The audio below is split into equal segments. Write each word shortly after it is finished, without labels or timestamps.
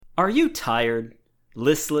Are you tired,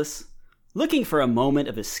 listless, looking for a moment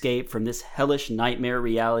of escape from this hellish nightmare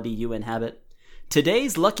reality you inhabit?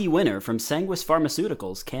 Today's lucky winner from Sanguis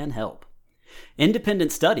Pharmaceuticals can help.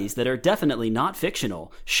 Independent studies that are definitely not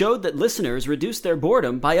fictional showed that listeners reduced their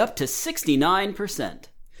boredom by up to 69%.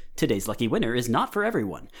 Today's lucky winner is not for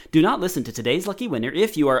everyone. Do not listen to Today's Lucky Winner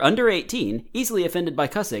if you are under 18, easily offended by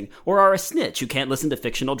cussing, or are a snitch who can't listen to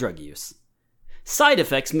fictional drug use. Side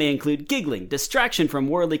effects may include giggling, distraction from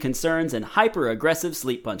worldly concerns, and hyper-aggressive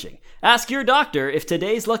sleep punching. Ask your doctor if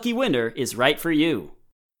Today's Lucky Winner is right for you.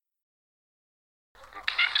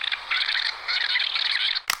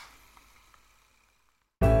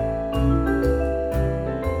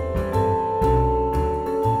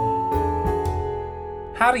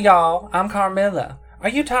 Howdy y'all, I'm Carmilla. Are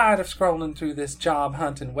you tired of scrolling through this job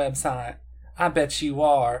hunting website? I bet you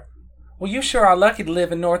are. Well, you sure are lucky to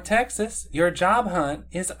live in North Texas. Your job hunt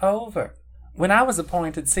is over. When I was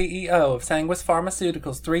appointed CEO of Sanguis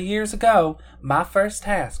Pharmaceuticals 3 years ago, my first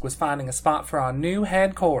task was finding a spot for our new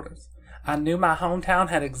headquarters. I knew my hometown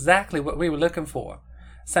had exactly what we were looking for.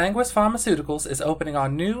 Sanguis Pharmaceuticals is opening our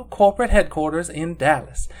new corporate headquarters in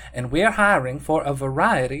Dallas, and we're hiring for a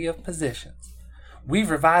variety of positions.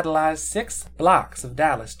 We've revitalized 6 blocks of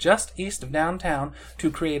Dallas just east of downtown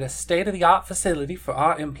to create a state-of-the-art facility for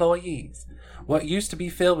our employees. What used to be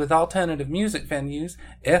filled with alternative music venues,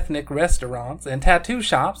 ethnic restaurants, and tattoo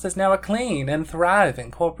shops is now a clean and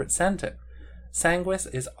thriving corporate center. Sanguis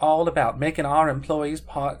is all about making our employees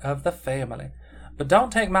part of the family. But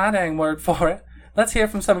don't take my dang word for it. Let's hear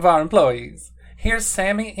from some of our employees. Here's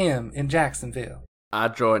Sammy M. in Jacksonville. I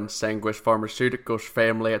joined Sanguis Pharmaceuticals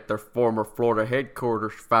family at their former Florida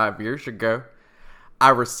headquarters 5 years ago.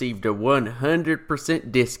 I received a 100%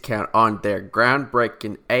 discount on their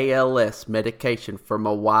groundbreaking ALS medication for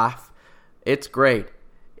my wife. It's great.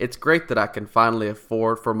 It's great that I can finally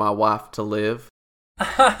afford for my wife to live.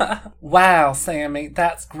 Wow, Sammy,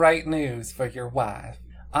 that's great news for your wife.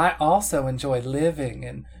 I also enjoy living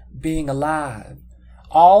and being alive.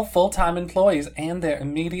 All full-time employees and their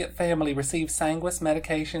immediate family receive Sanguis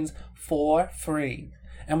medications for free.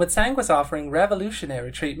 And with Sanguis offering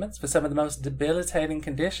revolutionary treatments for some of the most debilitating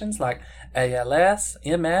conditions like ALS,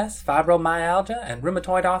 MS, fibromyalgia, and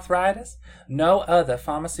rheumatoid arthritis, no other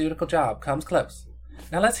pharmaceutical job comes close.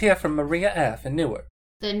 Now let's hear from Maria F. in Newark.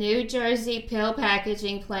 The New Jersey pill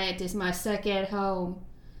packaging plant is my second home.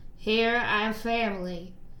 Here I'm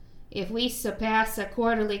family. If we surpass the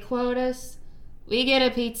quarterly quotas, we get a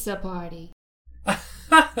pizza party.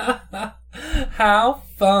 How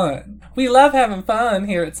fun. We love having fun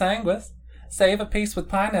here at Sanguis. Save a piece with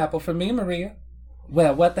pineapple for me, Maria.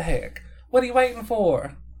 Well, what the heck? What are you waiting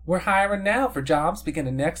for? We're hiring now for jobs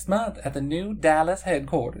beginning next month at the new Dallas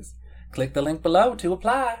headquarters. Click the link below to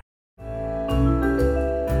apply.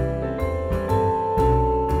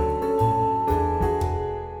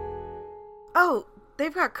 Oh,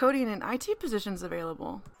 they've got coding and IT positions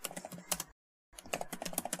available.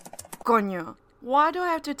 Coño, why do I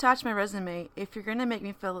have to attach my resume if you're gonna make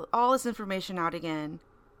me fill all this information out again?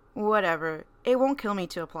 Whatever, it won't kill me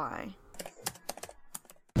to apply.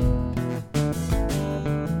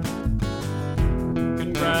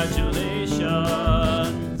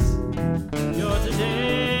 Congratulations, you're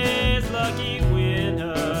today's lucky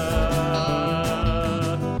winner.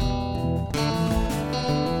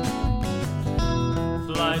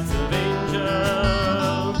 Flights of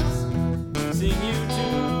angels sing you to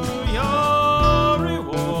your reward.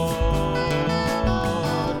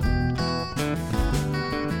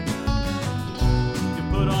 You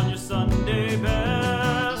put on your Sunday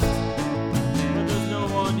best, but there's no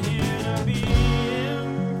one here to be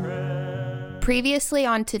impressed. Previously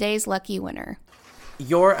on Today's Lucky Winner.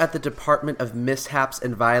 You're at the Department of Mishaps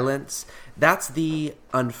and Violence. That's the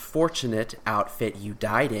unfortunate outfit you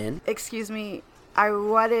died in. Excuse me, I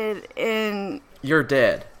wanted in... You're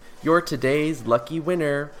dead. You're today's lucky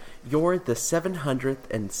winner. You're the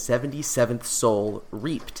 777th soul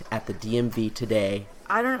reaped at the DMV today.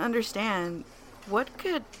 I don't understand. What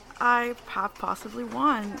could I have possibly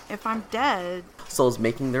won if I'm dead? Souls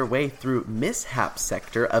making their way through Mishap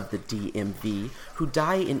sector of the DMV who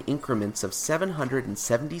die in increments of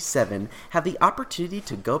 777 have the opportunity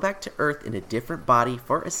to go back to Earth in a different body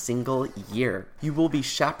for a single year. You will be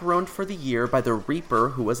chaperoned for the year by the Reaper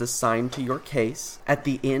who was assigned to your case. At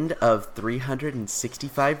the end of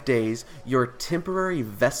 365 days, your temporary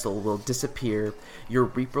vessel will disappear. Your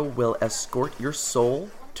Reaper will escort your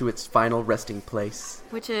soul to its final resting place.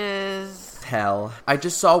 Which is... Hell. I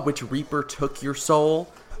just saw which Reaper took your soul.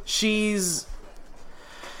 She's...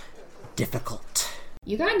 difficult.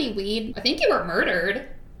 You got any weed? I think you were murdered.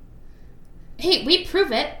 Hey, we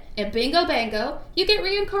prove it. and bingo bango, you get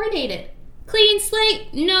reincarnated. Clean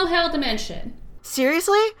slate, no hell to mention.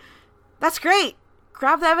 Seriously? That's great.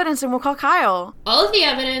 Grab the evidence and we'll call Kyle. All of the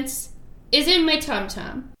evidence is in my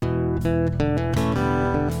tum-tum.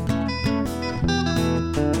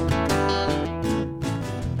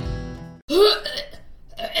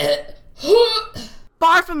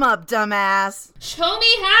 Barf him up, dumbass. Show me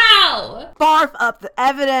how. Barf up the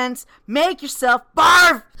evidence. Make yourself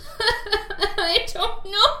barf. I don't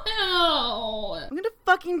know how. I'm gonna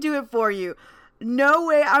fucking do it for you. No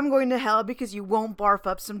way I'm going to hell because you won't barf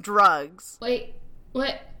up some drugs. Wait,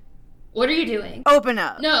 what? What are you doing? Open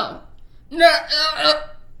up. No. No.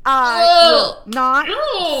 I will not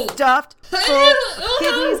stuffed full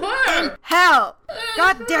kidneys in hell.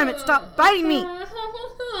 God damn it, stop biting me.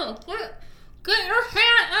 Get your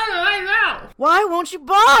hand out of my mouth. Why won't you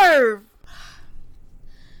barf?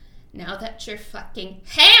 Now that your fucking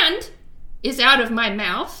hand is out of my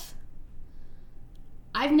mouth,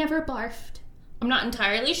 I've never barfed. I'm not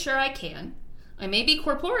entirely sure I can. I may be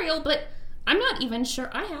corporeal, but I'm not even sure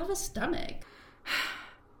I have a stomach.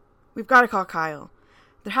 We've got to call Kyle.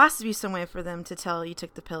 There has to be some way for them to tell you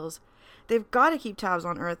took the pills. They've got to keep tabs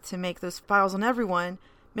on Earth to make those files on everyone.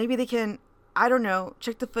 Maybe they can, I don't know,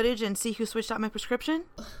 check the footage and see who switched out my prescription?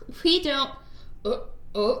 We don't... the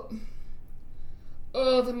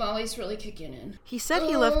Molly's really kicking in. He said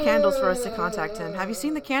he left candles for us to contact him. Have you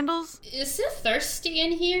seen the candles? Is it thirsty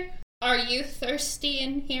in here? Are you thirsty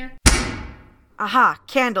in here? Aha,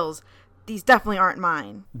 candles. These definitely aren't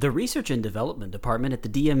mine. The Research and Development Department at the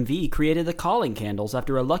DMV created the calling candles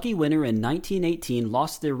after a lucky winner in 1918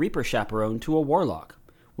 lost their Reaper chaperone to a warlock.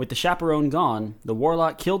 With the chaperone gone, the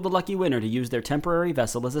warlock killed the lucky winner to use their temporary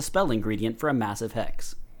vessel as a spell ingredient for a massive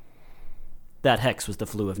hex. That hex was the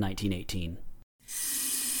flu of 1918.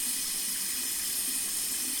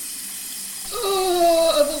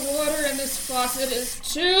 The water in this faucet is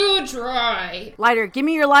too dry. Lighter, give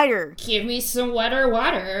me your lighter. Give me some wetter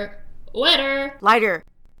water. Wetter. Lighter.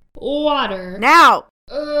 Water. Now!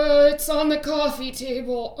 It's on the coffee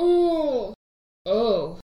table. Oh,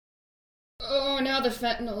 now the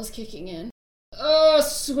fentanyl is kicking in. Oh,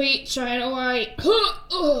 sweet China White.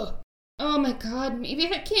 Oh my god, maybe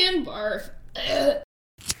I can barf.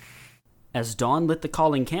 As Dawn lit the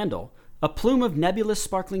calling candle, a plume of nebulous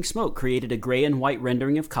sparkling smoke created a gray and white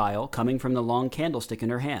rendering of Kyle coming from the long candlestick in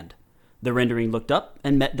her hand. The rendering looked up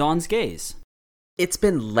and met Dawn's gaze. It's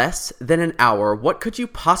been less than an hour. What could you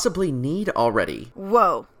possibly need already?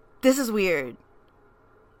 Whoa, this is weird.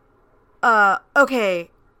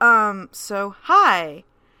 Okay. So, hi.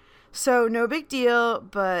 So, no big deal,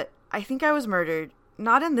 but I think I was murdered.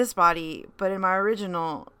 Not in this body, but in my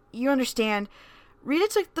original. You understand? Rita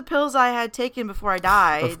took the pills I had taken before I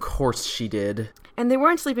died. Of course she did. And they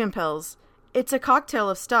weren't sleeping pills. It's a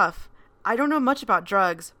cocktail of stuff. I don't know much about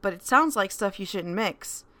drugs, but it sounds like stuff you shouldn't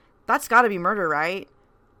mix. That's gotta be murder, right?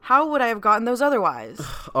 How would I have gotten those otherwise?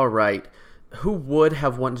 All right. Who would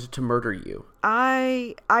have wanted to murder you?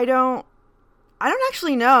 I don't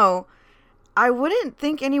actually know. I wouldn't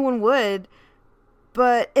think anyone would.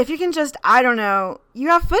 But if you can just, I don't know, you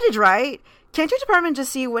have footage, right? Can't your department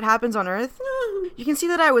just see what happens on Earth? You can see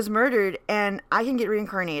that I was murdered and I can get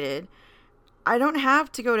reincarnated. I don't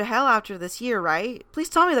have to go to hell after this year, right? Please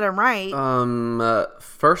tell me that I'm right.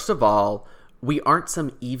 First of all, we aren't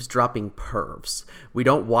some eavesdropping pervs. We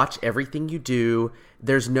don't watch everything you do.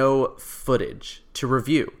 There's no footage to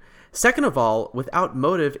review. Second of all, without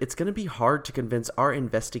motive, it's going to be hard to convince our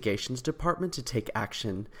investigations department to take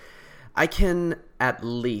action. I can at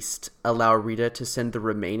least allow Rita to send the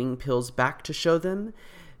remaining pills back to show them.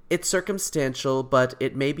 It's circumstantial, but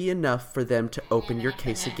it may be enough for them to open your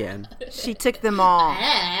case again. She took them all.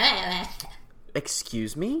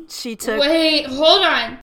 Excuse me? She took Wait, hold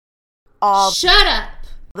on. all Shut up.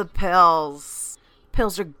 the pills.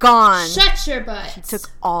 Pills are gone. Shut your butt. She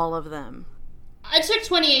took all of them. I took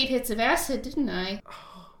 28 hits of acid, didn't I?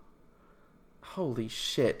 Holy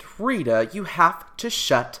shit. Rita, you have to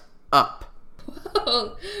shut up.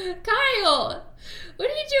 Whoa, Kyle, what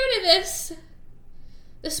are you doing to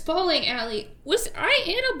this bowling alley? Was I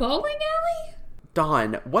in a bowling alley?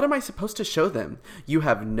 Dawn, what am I supposed to show them? You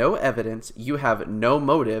have no evidence, you have no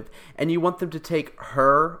motive, and you want them to take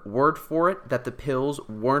her word for it that the pills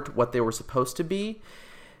weren't what they were supposed to be?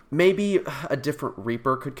 Maybe a different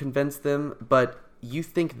Reaper could convince them, but you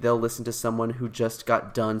think they'll listen to someone who just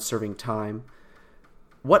got done serving time?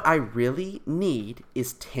 What I really need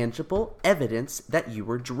is tangible evidence that you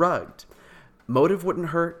were drugged. Motive wouldn't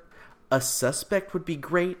hurt. A suspect would be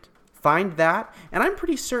great. Find that, and I'm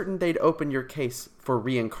pretty certain they'd open your case for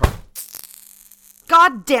reincarnation.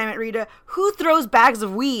 God damn it, Rita. Who throws bags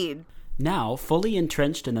of weed? Now, fully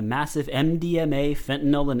entrenched in the massive MDMA,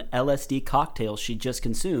 fentanyl, and LSD cocktails she'd just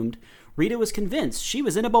consumed, Rita was convinced she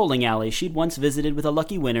was in a bowling alley she'd once visited with a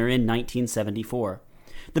lucky winner in 1974.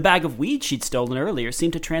 The bag of weed she'd stolen earlier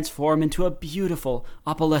seemed to transform into a beautiful,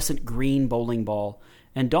 opalescent green bowling ball,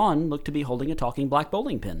 and Dawn looked to be holding a talking black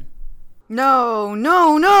bowling pin. No,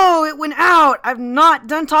 it went out. I've not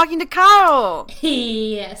done talking to Kyle.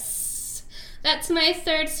 Yes. That's my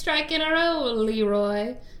third strike in a row,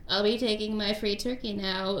 Leroy. I'll be taking my free turkey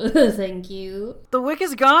now. Thank you. The wick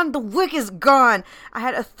is gone? The wick is gone. I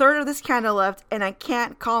had a third of this candle left, and I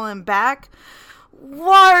can't call him back.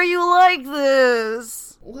 Why are you like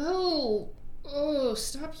this? Whoa. Oh,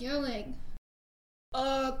 stop yelling.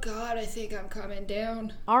 Oh, God, I think I'm coming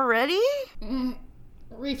down. Already?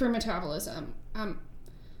 Reefer metabolism. I'm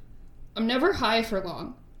never high for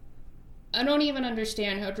long. I don't even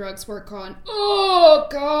understand how drugs work on. Oh,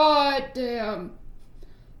 God damn.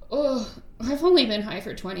 Oh, I've only been high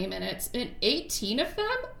for 20 minutes, and 18 of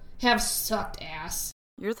them have sucked ass.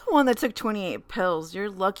 You're the one that took 28 pills. You're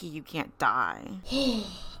lucky you can't die.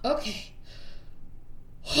 Okay.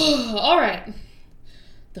 All right.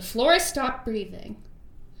 The floor has stopped breathing.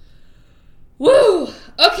 Woo!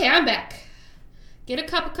 Okay, I'm back. Get a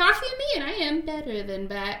cup of coffee in me, and I am better than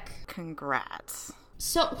back. Congrats.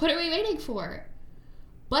 So, what are we waiting for?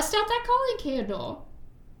 Bust out that calling candle.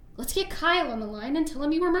 Let's get Kyle on the line and tell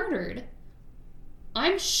him you were murdered.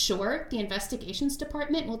 I'm sure the investigations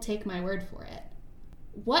department will take my word for it.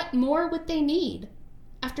 What more would they need?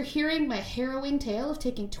 After hearing my harrowing tale of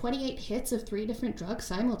taking 28 hits of 3 different drugs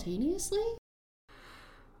simultaneously?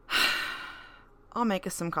 I'll make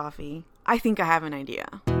us some coffee. I think I have an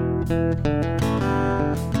idea.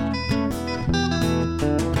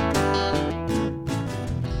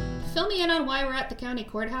 Fill me in on why we're at the county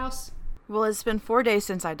courthouse. Well, it's been 4 days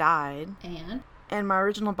since I died. And my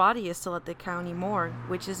original body is still at the county morgue,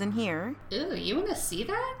 which is in here. Ooh, you want to see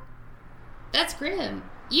that? That's grim.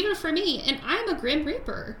 Even for me, and I'm a Grim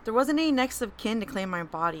Reaper. There wasn't any next of kin to claim my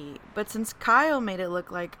body, but since Kyle made it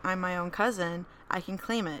look like I'm my own cousin, I can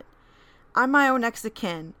claim it. I'm my own next of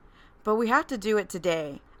kin, but we have to do it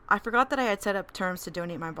today. I forgot that I had set up terms to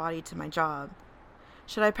donate my body to my job.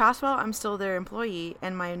 Should I pass while I'm still their employee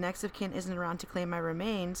and my next of kin isn't around to claim my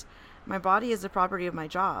remains, my body is the property of my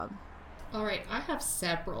job. Alright, I have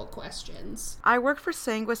several questions. I work for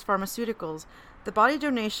Sanguis Pharmaceuticals. The body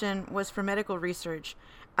donation was for medical research.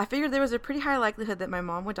 I figured there was a pretty high likelihood that my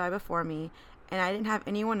mom would die before me, and I didn't have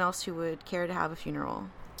anyone else who would care to have a funeral.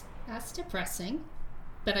 That's depressing,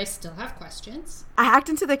 but I still have questions. I hacked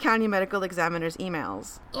into the county medical examiner's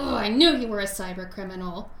emails. Oh, I knew you were a cyber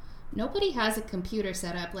criminal. Nobody has a computer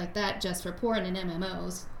set up like that just for porn and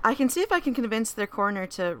MMOs. I can see if I can convince their coroner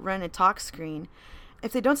to run a talk screen.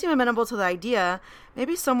 If they don't seem amenable to the idea,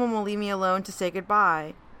 maybe someone will leave me alone to say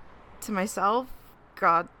goodbye. To myself?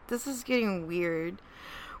 God, this is getting weird.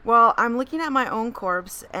 While I'm looking at my own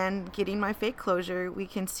corpse and getting my fake closure, we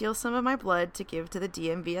can steal some of my blood to give to the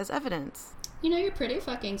DMV as evidence. You know, you're pretty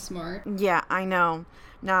fucking smart. Yeah, I know.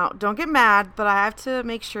 Now, don't get mad, but I have to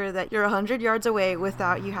make sure that you're 100 yards away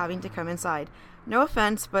without you having to come inside. No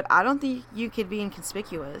offense, but I don't think you could be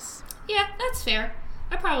inconspicuous. Yeah, that's fair.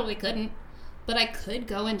 I probably couldn't. But I could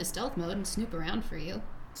go into stealth mode and snoop around for you.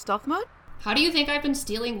 Stealth mode? How do you think I've been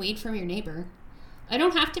stealing weed from your neighbor? I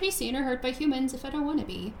don't have to be seen or heard by humans if I don't want to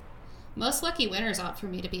be. Most lucky winners opt for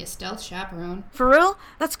me to be a stealth chaperone. For real?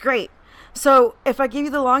 That's great. So, if I give you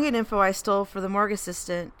the login info I stole for the morgue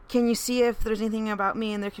assistant, can you see if there's anything about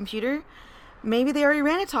me in their computer? Maybe they already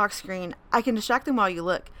ran a talk screen. I can distract them while you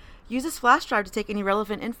look. Use this flash drive to take any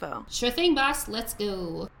relevant info. Sure thing, boss. Let's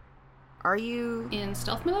go. Are you... in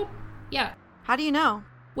stealth mode? Yeah. How do you know?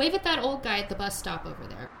 Wave at that old guy at the bus stop over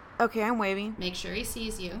there. Okay, I'm waving. Make sure he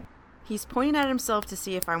sees you. He's pointing at himself to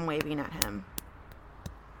see if I'm waving at him.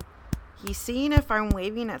 He's seeing if I'm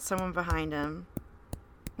waving at someone behind him.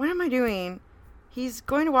 What am I doing? He's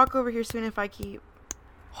going to walk over here soon if I keep...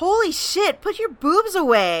 Holy shit! Put your boobs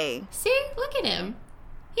away! See? Look at him.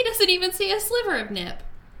 He doesn't even see a sliver of nip.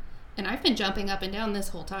 And I've been jumping up and down this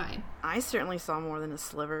whole time. I certainly saw more than a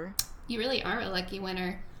sliver. You really are a lucky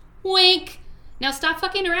winner. Wink! Now stop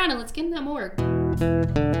fucking around and let's get in that morgue.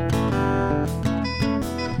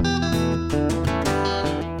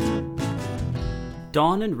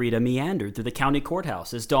 Dawn and Rita meandered through the county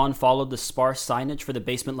courthouse as Dawn followed the sparse signage for the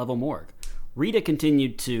basement-level morgue. Rita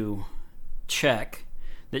continued to check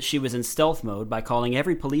that she was in stealth mode by calling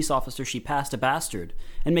every police officer she passed a bastard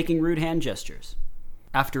and making rude hand gestures.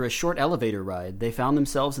 After a short elevator ride, they found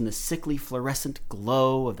themselves in the sickly fluorescent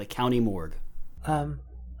glow of the county morgue.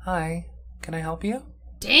 Hi. Can I help you?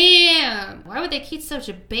 Damn! Why would they keep such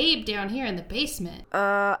a babe down here in the basement?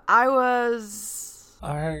 I was...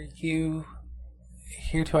 Are you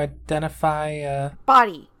here to identify,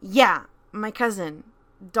 Body. Yeah, my cousin,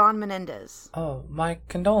 Don Menendez. Oh, my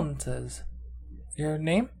condolences. Your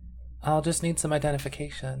name? I'll just need some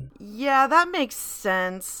identification. Yeah, that makes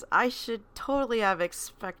sense. I should totally have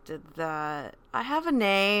expected that. I have a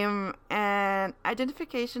name and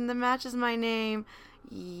identification that matches my name.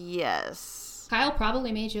 Yes. Kyle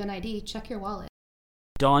probably made you an ID. Check your wallet.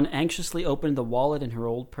 Dawn anxiously opened the wallet in her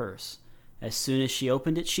old purse. As soon as she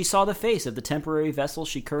opened it, she saw the face of the temporary vessel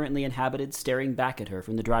she currently inhabited staring back at her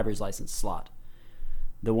from the driver's license slot.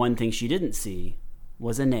 The one thing she didn't see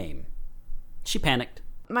was a name. She panicked.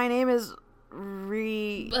 My name is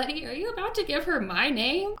Buddy, are you about to give her my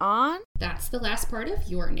name? On? That's the last part of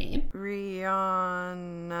your name. Rihanna?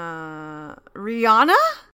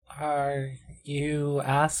 Are you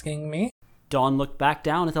asking me? Dawn looked back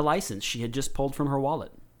down at the license she had just pulled from her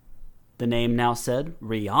wallet. The name now said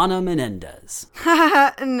Rihanna Menendez.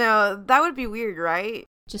 No, that would be weird, right?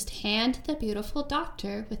 Just hand the beautiful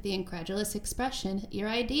doctor with the incredulous expression your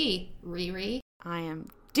ID, Riri. I am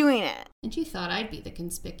doing it. And you thought I'd be the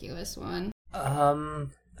conspicuous one.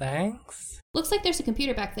 Thanks? Looks like there's a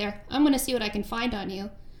computer back there. I'm gonna see what I can find on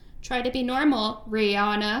you. Try to be normal,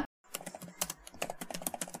 Rihanna.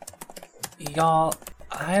 Y'all,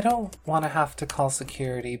 I don't want to have to call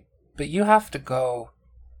security, but you have to go.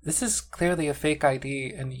 This is clearly a fake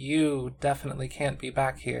ID, and you definitely can't be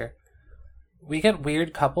back here. We get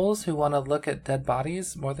weird couples who want to look at dead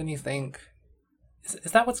bodies more than you think.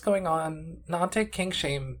 Is that what's going on? Not to kink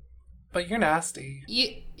shame, but you're nasty.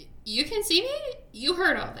 You can see me? You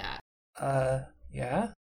heard all that.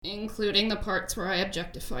 Yeah? Including the parts where I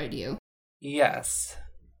objectified you. Yes.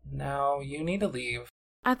 Now you need to leave.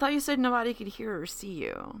 I thought you said nobody could hear or see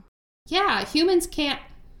you. Yeah, humans can't...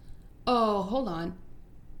 Oh, hold on.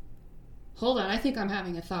 I think I'm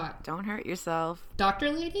having a thought. Don't hurt yourself.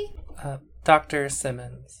 Doctor lady? Dr.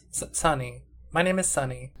 Simmons. Sunny. My name is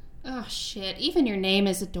Sunny. Oh, shit. Even your name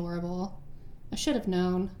is adorable. I should have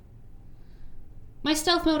known. My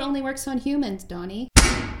stealth mode only works on humans, Donnie.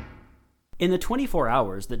 In the 24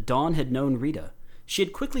 hours that Dawn had known Rita, she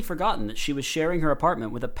had quickly forgotten that she was sharing her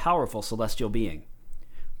apartment with a powerful celestial being.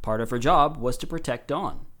 Part of her job was to protect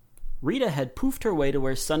Dawn. Rita had poofed her way to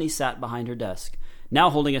where Sunny sat behind her desk, now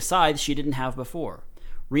holding a scythe she didn't have before.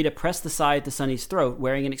 Rita pressed the scythe to Sunny's throat,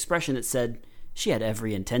 wearing an expression that said she had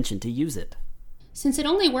every intention to use it. Since it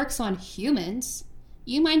only works on humans,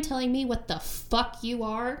 you mind telling me what the fuck you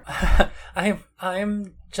are?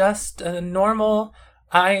 I'm just a normal...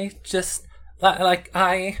 I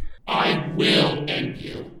will end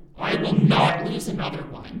you. I will not lose another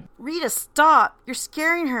one. Rita, stop. You're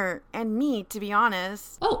scaring her. And me, to be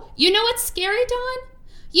honest. Oh, you know what's scary, Dawn?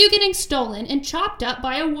 You getting stolen and chopped up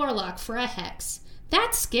by a warlock for a hex.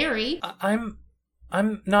 That's scary. I'm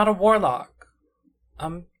not a warlock.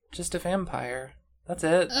 I'm just a vampire. That's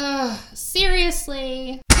it. Ugh,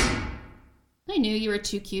 seriously? I knew you were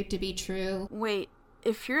too cute to be true. Wait,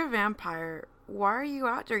 if you're a vampire, why are you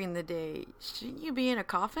out during the day? Shouldn't you be in a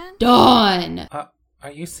coffin? Dawn!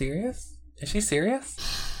 Are you serious? Is she serious?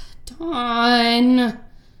 Dawn!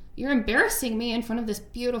 You're embarrassing me in front of this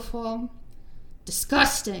beautiful,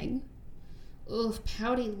 disgusting,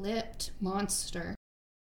 pouty-lipped monster.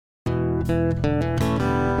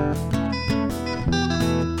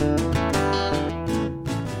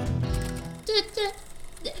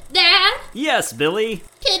 Dad? Yes, Billy?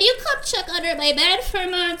 Can you come check under my bed for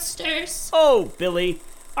monsters? Oh, Billy,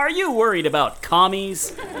 are you worried about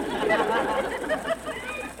commies?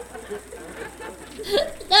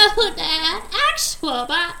 No, Dad. Actual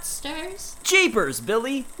monsters. Jeepers,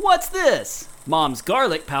 Billy, what's this? Mom's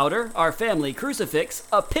garlic powder, our family crucifix,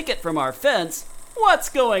 a picket from our fence. What's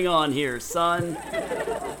going on here, son?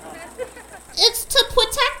 It's to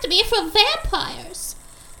protect me from vampires.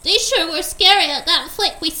 They sure were scary at that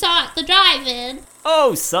flick we saw at the drive-in.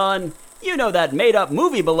 Oh, son, you know that made-up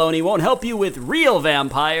movie baloney won't help you with real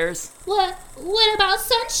vampires. What about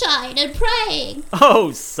sunshine and praying?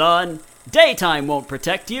 Oh, son, daytime won't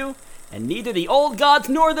protect you, and neither the old gods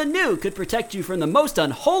nor the new could protect you from the most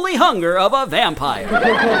unholy hunger of a vampire.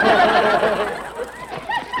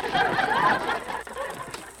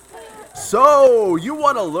 So, you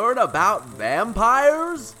want to learn about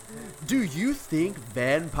vampires? Do you think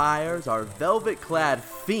vampires are velvet-clad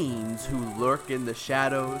fiends who lurk in the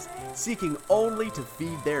shadows, seeking only to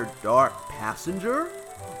feed their dark passenger?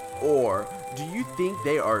 Or do you think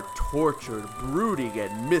they are tortured, brooding,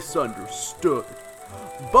 and misunderstood?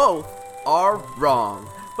 Both are wrong,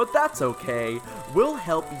 But that's okay. We'll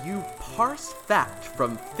help you parse fact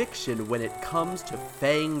from fiction when it comes to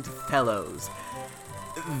fanged fellows.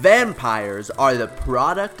 Vampires are the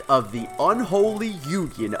product of the unholy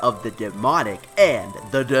union of the demonic and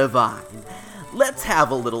the divine. Let's have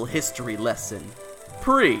a little history lesson.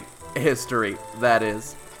 Pre-history, that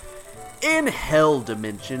is. In Hell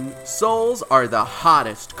Dimension, souls are the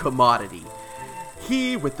hottest commodity.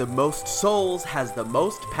 He with the most souls has the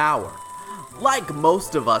most power. Like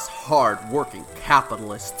most of us hard-working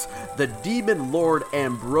capitalists, the demon lord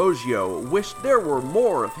Ambrosio wished there were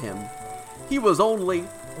more of him. He was only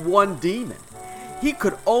one demon. He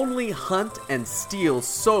could only hunt and steal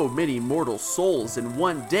so many mortal souls in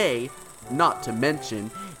one day, not to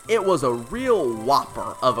mention, it was a real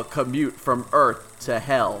whopper of a commute from Earth to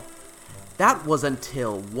Hell. That was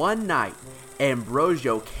until one night,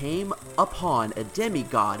 Ambrosio came upon a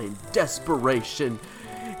demigod in desperation.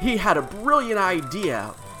 He had a brilliant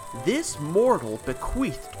idea. This mortal,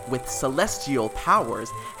 bequeathed with celestial powers,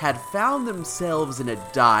 had found themselves in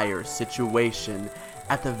a dire situation,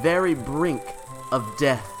 at the very brink of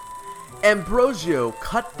death. Ambrosio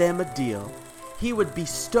cut them a deal. He would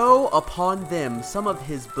bestow upon them some of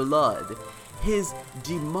his blood, his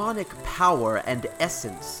demonic power and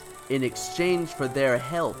essence, in exchange for their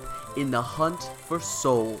help in the hunt for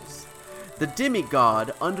souls. The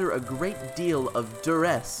demigod, under a great deal of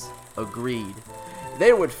duress, agreed.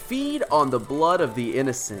 They would feed on the blood of the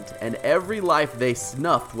innocent, and every life they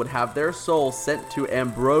snuffed would have their soul sent to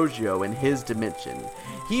Ambrosio in his dimension.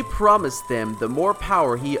 He promised them the more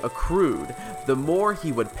power he accrued, the more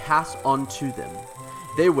he would pass on to them.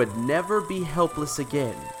 They would never be helpless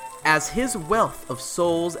again. As his wealth of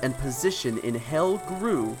souls and position in hell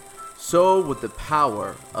grew, so would the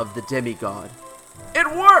power of the demigod.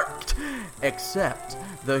 It worked! Except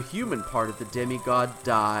the human part of the demigod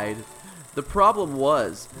died. The problem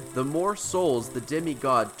was, the more souls the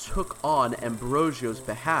demigod took on Ambrosio's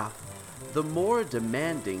behalf, the more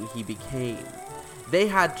demanding he became. They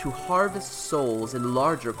had to harvest souls in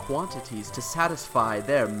larger quantities to satisfy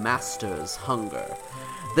their master's hunger.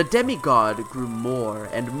 The demigod grew more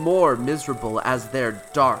and more miserable as their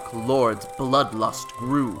dark lord's bloodlust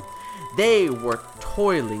grew. They were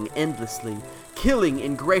toiling endlessly, killing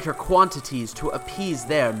in greater quantities to appease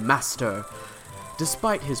their master.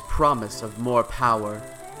 Despite his promise of more power,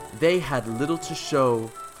 they had little to show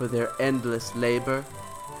for their endless labor.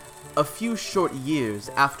 A few short years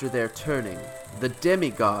after their turning, the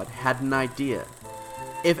demigod had an idea.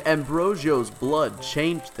 If Ambrosio's blood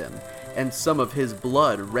changed them, and some of his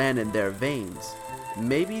blood ran in their veins,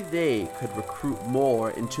 maybe they could recruit more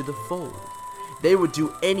into the fold. They would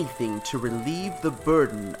do anything to relieve the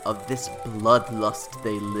burden of this bloodlust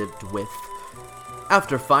they lived with.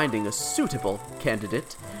 After finding a suitable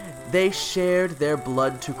candidate, they shared their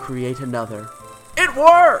blood to create another. It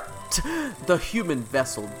worked! The human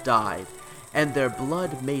vessel died, and their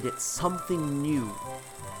blood made it something new.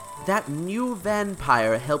 That new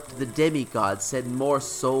vampire helped the demigod send more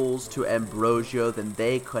souls to Ambrosio than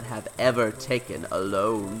they could have ever taken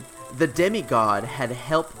alone. The demigod had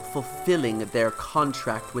help fulfilling their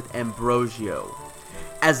contract with Ambrosio.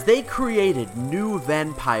 As they created new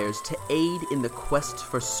vampires to aid in the quest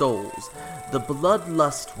for souls, the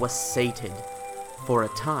bloodlust was sated for a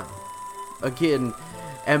time. Again,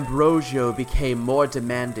 Ambrosio became more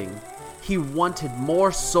demanding. He wanted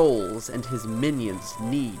more souls, and his minions'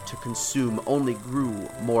 need to consume only grew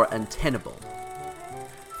more untenable.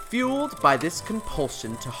 Fueled by this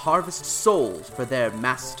compulsion to harvest souls for their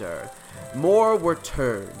master, more were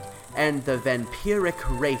turned, and the vampiric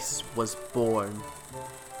race was born.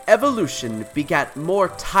 Evolution begat more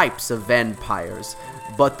types of vampires,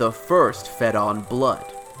 but the first fed on blood.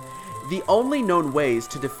 The only known ways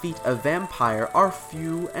to defeat a vampire are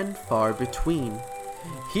few and far between.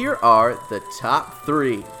 Here are the top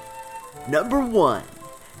 3. Number 1.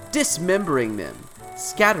 Dismembering them.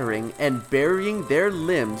 Scattering and burying their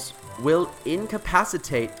limbs will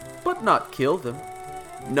incapacitate, but not kill them.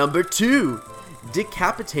 Number 2.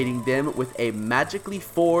 Decapitating them with a magically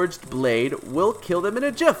forged blade will kill them in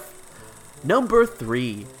a jiff. Number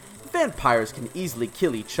 3. Vampires can easily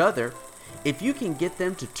kill each other. If you can get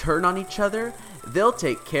them to turn on each other, they'll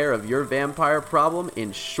take care of your vampire problem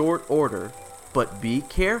in short order. But be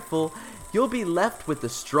careful, you'll be left with the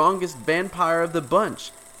strongest vampire of the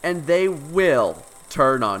bunch, and they will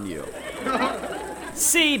turn on you.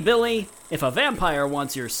 See, Billy, if a vampire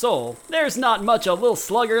wants your soul, there's not much a little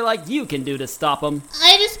slugger like you can do to stop him.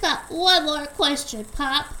 I just got one more question,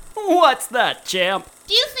 Pop. What's that, champ?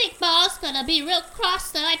 Do you think Ma's gonna be real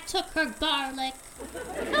cross that I took her garlic?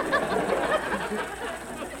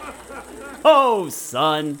 Ho,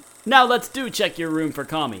 son! Now let's do check your room for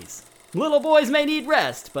commies. Little boys may need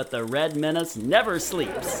rest, but the Red Menace never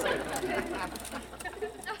sleeps.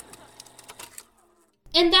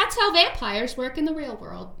 And that's how vampires work in the real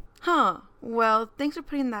world. Huh. Well, thanks for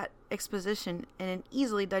putting that exposition in an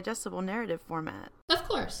easily digestible narrative format. Of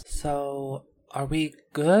course. So, are we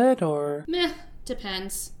good, or? Meh,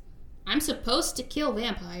 depends. I'm supposed to kill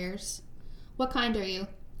vampires. What kind are you?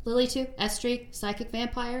 Lily 2? Estrie? Psychic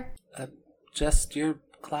vampire? Just your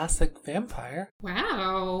classic vampire.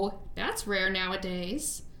 Wow, that's rare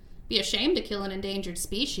nowadays. Be ashamed to kill an endangered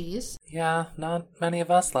species. Yeah, not many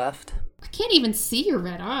of us left. I can't even see your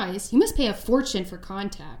red eyes. You must pay a fortune for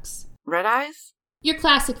contacts. Red eyes? Your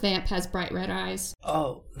classic vamp has bright red eyes.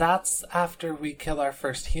 Oh, that's after we kill our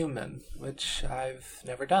first human, which I've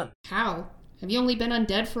never done. How? Have you only been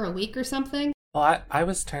undead for a week or something? Well, I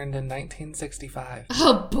was turned in 1965.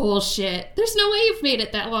 Oh, bullshit. There's no way you've made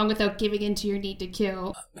it that long without giving in to your need to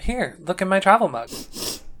kill. Here, look at my travel mug.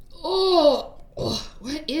 Oh,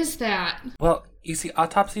 what is that? Well, you see,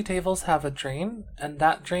 autopsy tables have a drain, and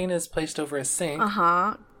that drain is placed over a sink.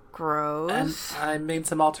 Uh-huh. And Gross. I made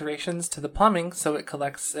some alterations to the plumbing so it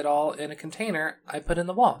collects it all in a container I put in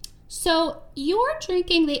the wall. So, you're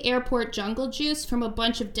drinking the airport jungle juice from a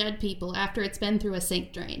bunch of dead people after it's been through a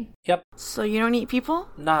sink drain. Yep, So you don't eat people?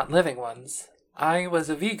 not living ones. I was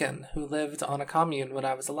a vegan who lived on a commune when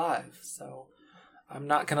I was alive, so I'm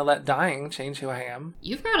not gonna let dying change who I am.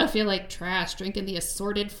 You've gotta feel like trash drinking the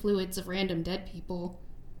assorted fluids of random dead people.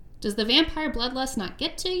 Does the vampire bloodlust not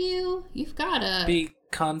get to you? You've gotta... Be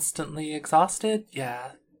constantly exhausted?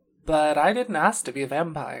 Yeah. But I didn't ask to be a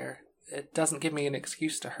vampire. It doesn't give me an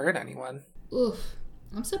excuse to hurt anyone. Oof,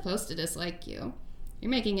 I'm supposed to dislike you.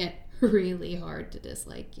 You're making it really hard to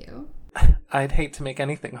dislike you. I'd hate to make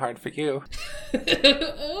anything hard for you.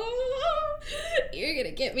 You're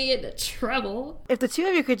gonna get me into trouble. If the two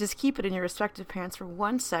of you could just keep it in your respective pants for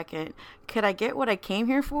 1 second, could I get what I came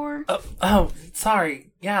here for? Oh,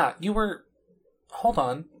 sorry. Yeah, you were... Hold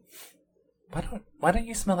on. Why don't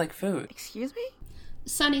you smell like food? Excuse me?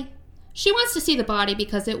 Sunny, she wants to see the body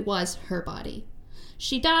because it was her body.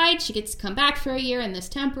 She died, she gets to come back for a year in this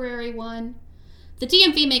temporary one. The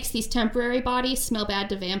DMV makes these temporary bodies smell bad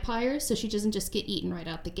to vampires, so she doesn't just get eaten right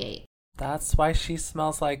out the gate. That's why she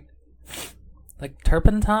smells like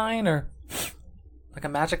turpentine or like a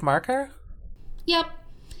magic marker? Yep.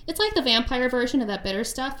 It's like the vampire version of that bitter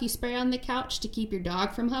stuff you spray on the couch to keep your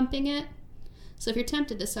dog from humping it. So if you're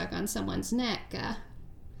tempted to suck on someone's neck,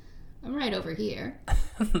 I'm right over here.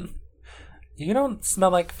 You don't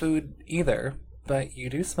smell like food either, but you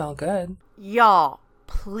do smell good. Y'all,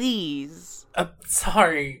 please.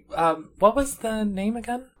 Sorry. What was the name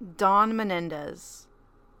again? Dawn Menendez.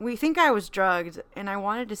 We think I was drugged, and I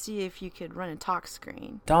wanted to see if you could run a talk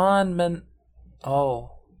screen. Oh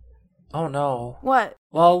no. What?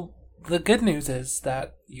 Well, the good news is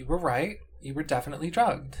that you were right. You were definitely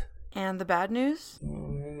drugged. And the bad news?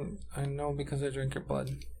 I know because I drank your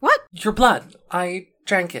blood. What? Your blood! I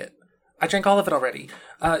drank it. I drank all of it already.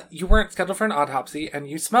 You weren't scheduled for an autopsy, and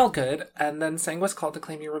you smell good, and then Sang was called to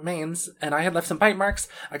claim your remains, and I had left some bite marks.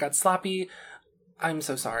 I got sloppy. I'm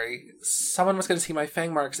so sorry. Someone was going to see my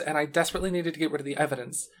fang marks, and I desperately needed to get rid of the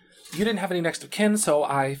evidence. You didn't have any next of kin, so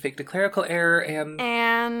I faked a clerical error,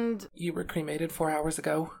 and... You were cremated 4 hours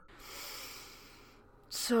ago.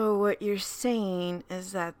 So what you're saying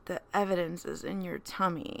is that the evidence is in your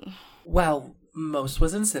tummy. Well, most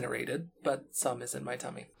was incinerated, but some is in my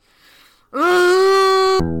tummy.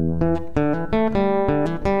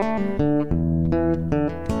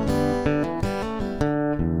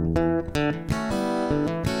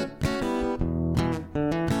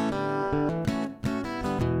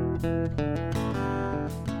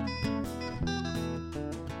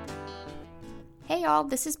 Hey y'all,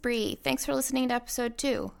 this is Bree. Thanks for listening to episode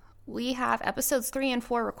 2. We have episodes 3 and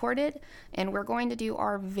 4 recorded, and we're going to do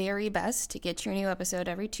our very best to get you a new episode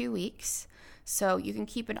every 2 weeks. So you can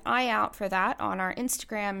keep an eye out for that on our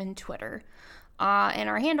Instagram and Twitter. And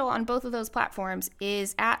our handle on both of those platforms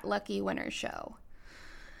is @LuckyWinnerShow.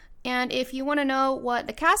 And if you want to know what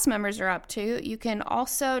the cast members are up to, you can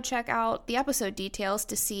also check out the episode details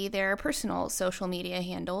to see their personal social media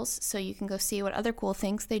handles, so you can go see what other cool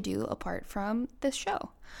things they do apart from this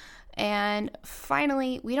show. And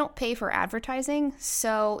finally, we don't pay for advertising,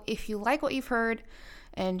 so if you like what you've heard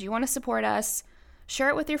and you want to support us, share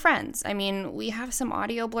it with your friends. I mean, we have some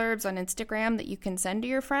audio blurbs on Instagram that you can send to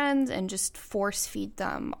your friends and just force feed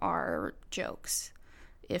them our jokes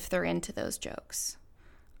if they're into those jokes.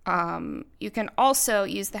 You can also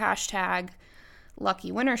use the hashtag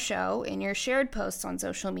Lucky Winner Show in your shared posts on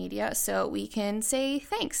social media so we can say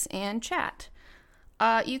thanks and chat.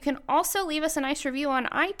 You can also leave us a nice review on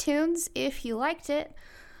iTunes if you liked it.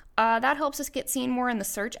 That helps us get seen more in the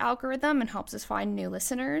search algorithm and helps us find new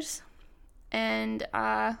listeners. And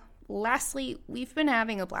lastly, we've been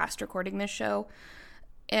having a blast recording this show,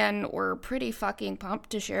 and we're pretty fucking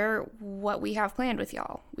pumped to share what we have planned with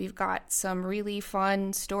y'all. We've got some really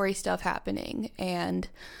fun story stuff happening, and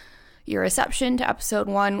your reception to episode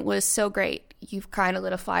 1 was so great. You've kind of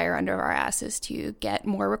lit a fire under our asses to get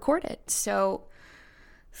more recorded. So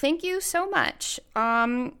thank you so much.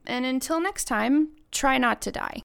 And until next time, try not to die.